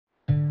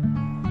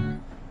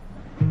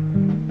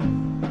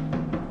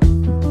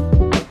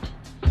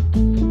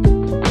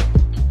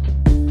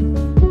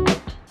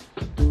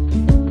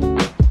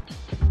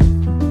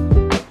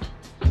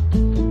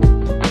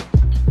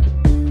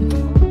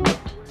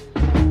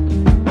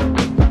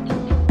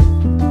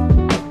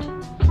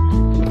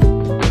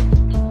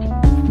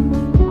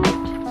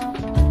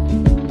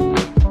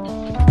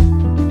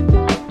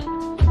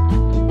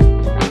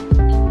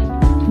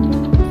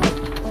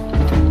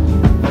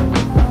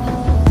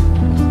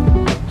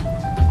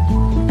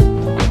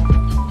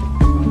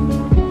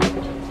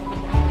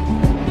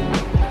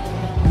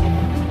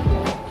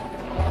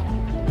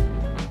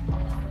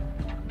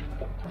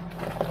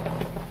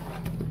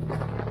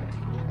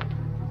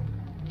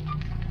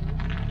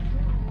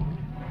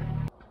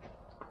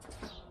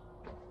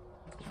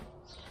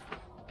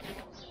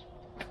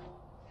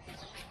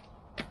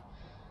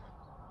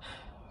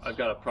I've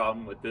got a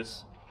problem with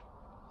this.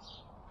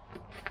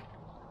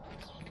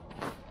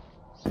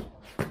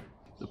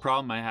 The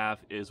problem I have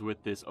is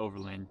with this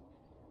Overland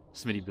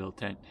Smittybilt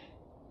tent,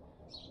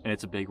 and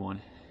it's a big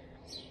one.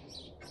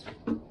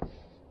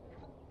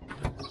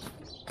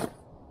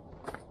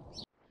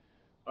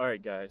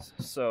 Alright guys,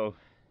 so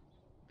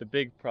the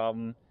big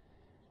problem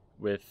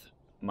with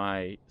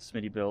my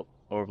Smittybilt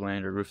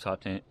Overland or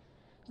rooftop tent,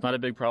 it's not a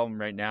big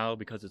problem right now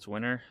because it's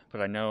winter, but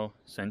I know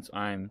since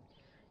I'm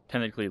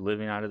technically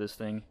living out of this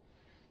thing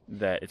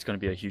that it's going to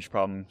be a huge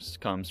problem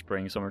come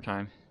spring,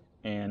 summertime.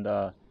 And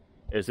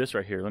is this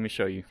right here. Let me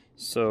show you.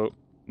 So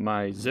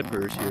my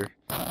zippers here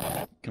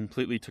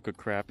completely took a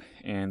crap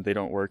and they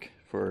don't work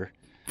for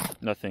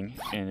nothing,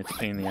 and it's a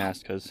pain in the ass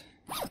because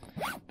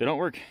they don't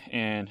work.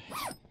 And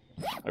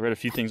I read a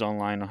few things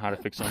online on how to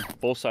fix them.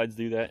 Both sides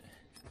do that.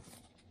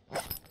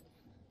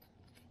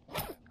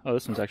 Oh,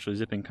 this one's actually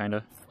zipping kind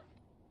of.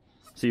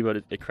 See,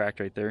 but it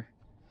cracked right there.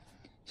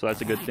 So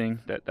that's a good thing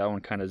that that one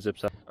kind of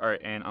zips up. All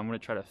right, and I'm gonna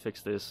try to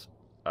fix this.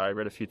 I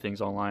read a few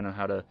things online on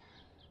how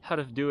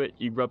to do it.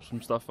 You rub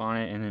some stuff on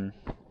it, and then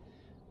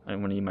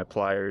I'm gonna need my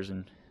pliers,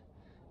 and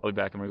I'll be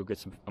back. I'm gonna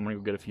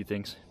go get a few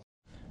things.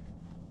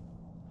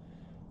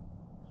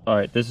 All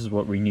right, this is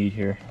what we need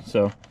here.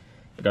 So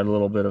I got a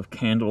little bit of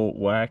candle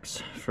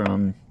wax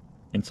from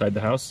inside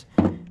the house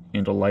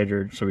and a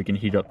lighter so we can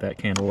heat up that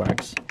candle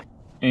wax,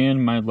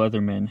 and my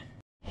Leatherman.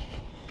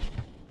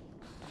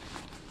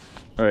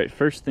 All right,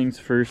 first things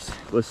first,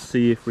 let's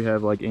see if we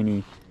have like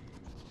any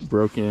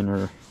broken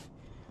or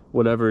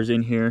whatever is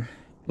in here.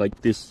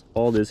 Like this,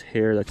 all this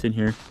hair that's in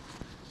here.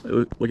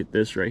 Look at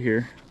this right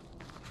here.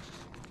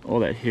 All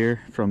that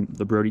hair from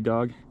the Brody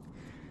dog.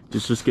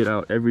 Just get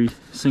out every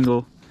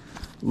single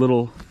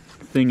little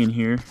thing in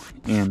here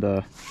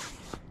and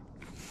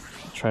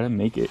try to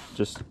make it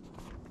just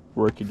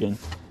work again.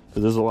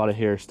 Because there's a lot of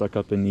hair stuck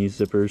up in these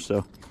zippers,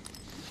 so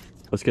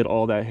let's get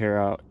all that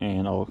hair out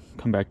and I'll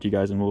come back to you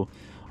guys and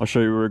I'll show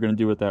you what we're gonna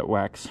do with that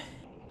wax.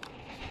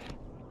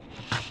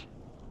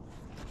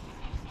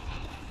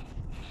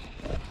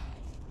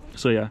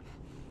 So yeah,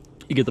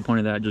 you get the point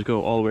of that. Just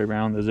go all the way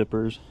around the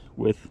zippers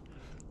with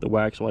the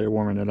wax while you're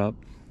warming it up,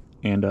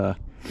 and that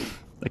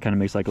kind of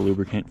makes like a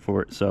lubricant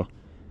for it. So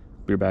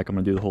be back, I'm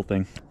gonna do the whole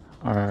thing.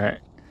 All right,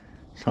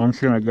 so I'm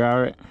just gonna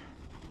grab it,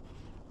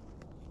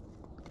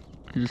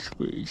 just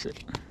squeeze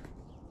it,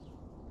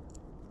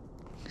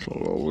 just a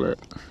little bit.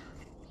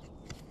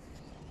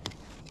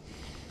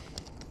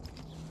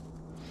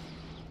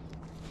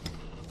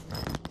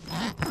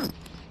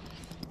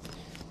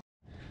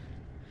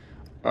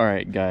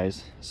 Alright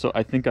guys, so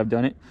I think I've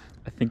done it.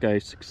 I think I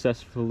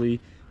successfully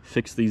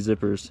fixed these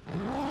zippers.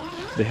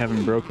 They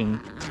haven't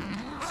broken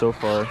so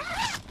far.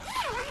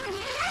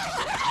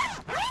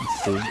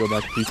 Let's see, go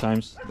back a few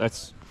times.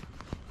 That's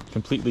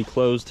completely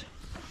closed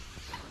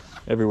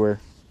everywhere.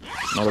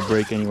 Not a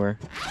break anywhere.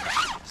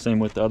 Same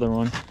with the other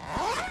one.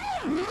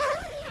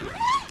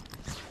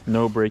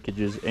 No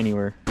breakages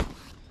anywhere.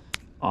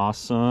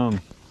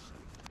 Awesome.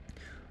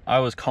 I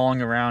was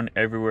calling around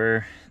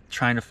everywhere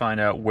trying to find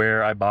out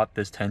where I bought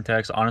this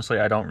Tentex. Honestly,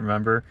 I don't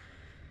remember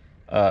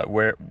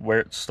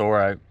where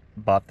store I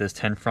bought this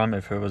tent from.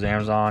 If it was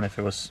Amazon, if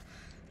it was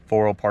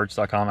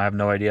 4oparts.com, I have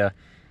no idea.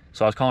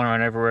 So I was calling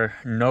around everywhere.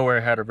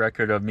 Nowhere had a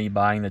record of me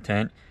buying the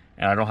tent,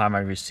 and I don't have my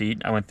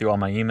receipt. I went through all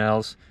my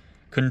emails,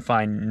 couldn't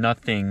find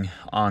nothing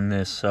on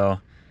this.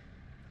 So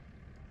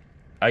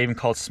I even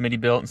called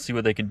Smittybilt and see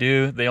what they could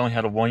do. They only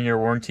had a 1-year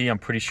warranty. I'm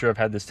pretty sure I've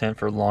had this tent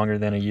for longer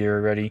than a year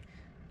already.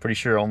 Pretty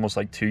sure almost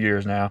like 2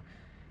 years now.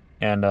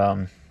 And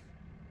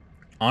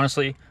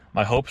honestly,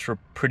 my hopes were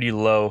pretty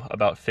low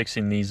about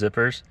fixing these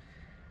zippers.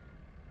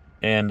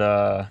 And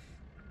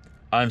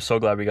I'm so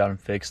glad we got them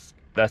fixed.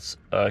 That's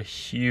a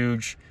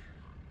huge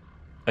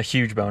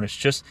bonus.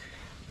 Just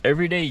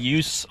everyday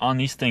use on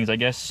these things. I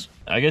guess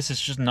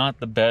it's just not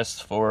the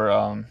best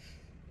for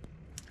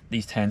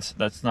these tents.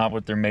 That's not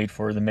what they're made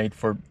for. They're made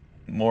for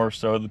more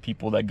so the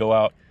people that go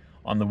out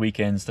on the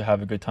weekends to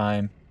have a good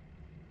time.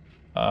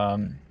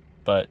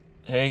 But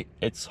hey,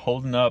 it's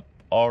holding up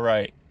all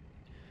right.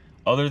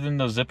 Other than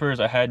those zippers,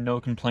 I had no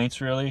complaints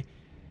really.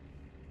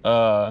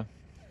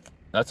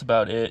 That's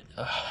about it.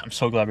 I'm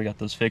so glad we got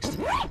those fixed.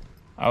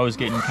 I was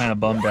getting kind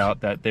of bummed out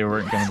that they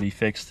weren't going to be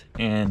fixed,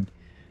 and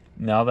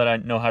now that I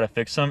know how to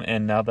fix them,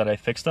 and now that I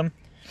fixed them,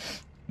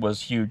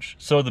 was huge.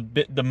 So the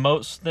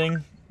biggest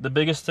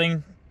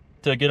thing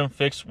to get them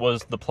fixed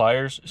was the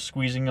pliers,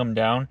 squeezing them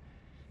down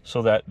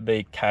so that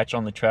they catch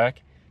on the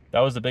track.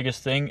 That was the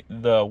biggest thing.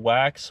 The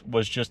wax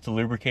was just to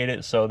lubricate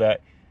it so that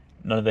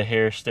none of the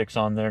hair sticks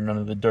on there, none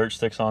of the dirt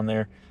sticks on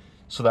there.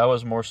 So that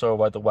was more so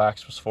what the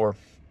wax was for.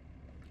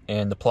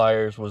 And the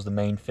pliers was the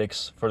main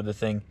fix for the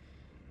thing.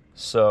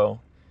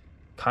 So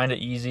kind of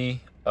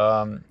easy.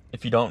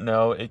 If you don't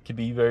know, it could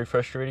be very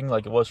frustrating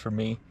like it was for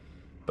me.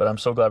 But I'm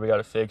so glad we got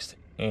it fixed.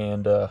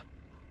 And I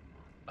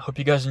hope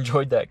you guys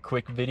enjoyed that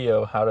quick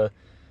video how to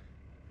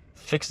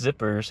fix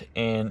zippers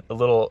and a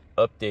little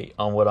update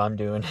on what I'm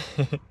doing.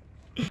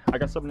 I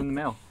got something in the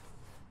mail.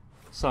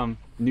 Some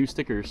new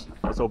stickers.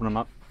 Let's open them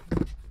up.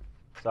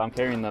 So I'm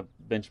carrying the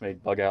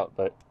Benchmade bug out,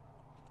 but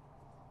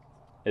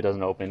it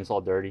doesn't open. It's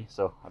all dirty,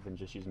 so I've been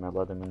just using my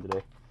Leatherman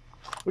today,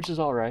 which is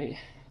all right.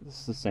 This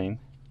is the same.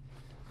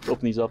 Let's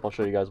open these up. I'll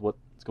show you guys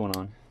what's going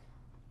on.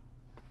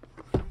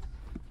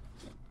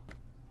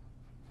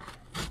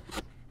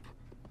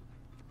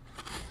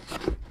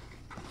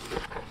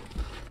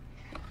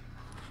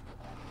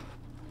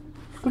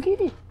 Go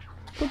get it.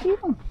 Go get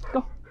him.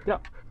 Go. Get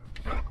out.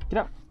 Get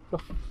out. Go.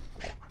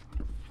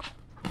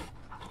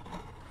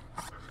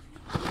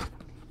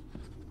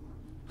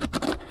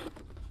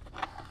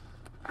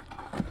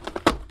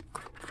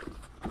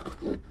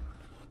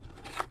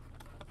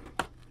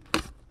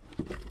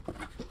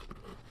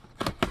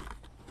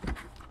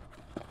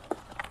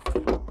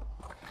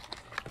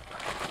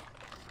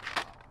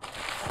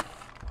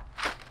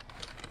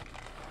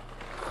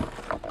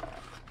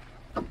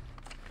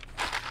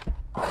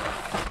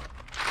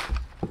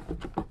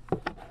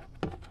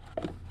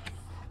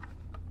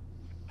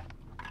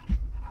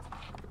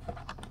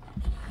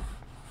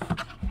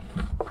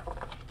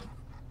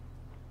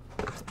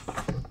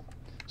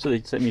 So they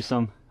sent me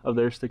some of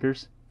their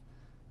stickers.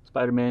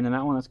 Spider-Man and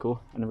that one, that's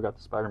cool. I never got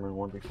the Spider-Man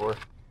one before.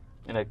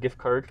 And a gift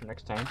card for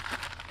next time.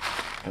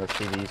 And let's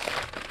see these.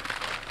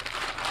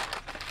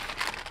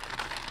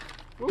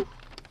 Ooh.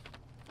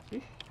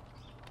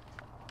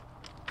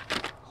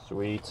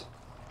 Sweet.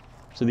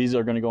 So these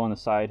are gonna go on the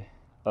side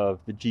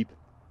of the Jeep.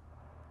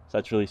 So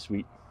that's really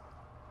sweet.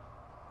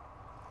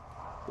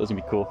 Those are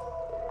gonna be cool.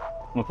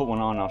 I'm gonna put one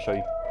on and I'll show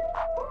you.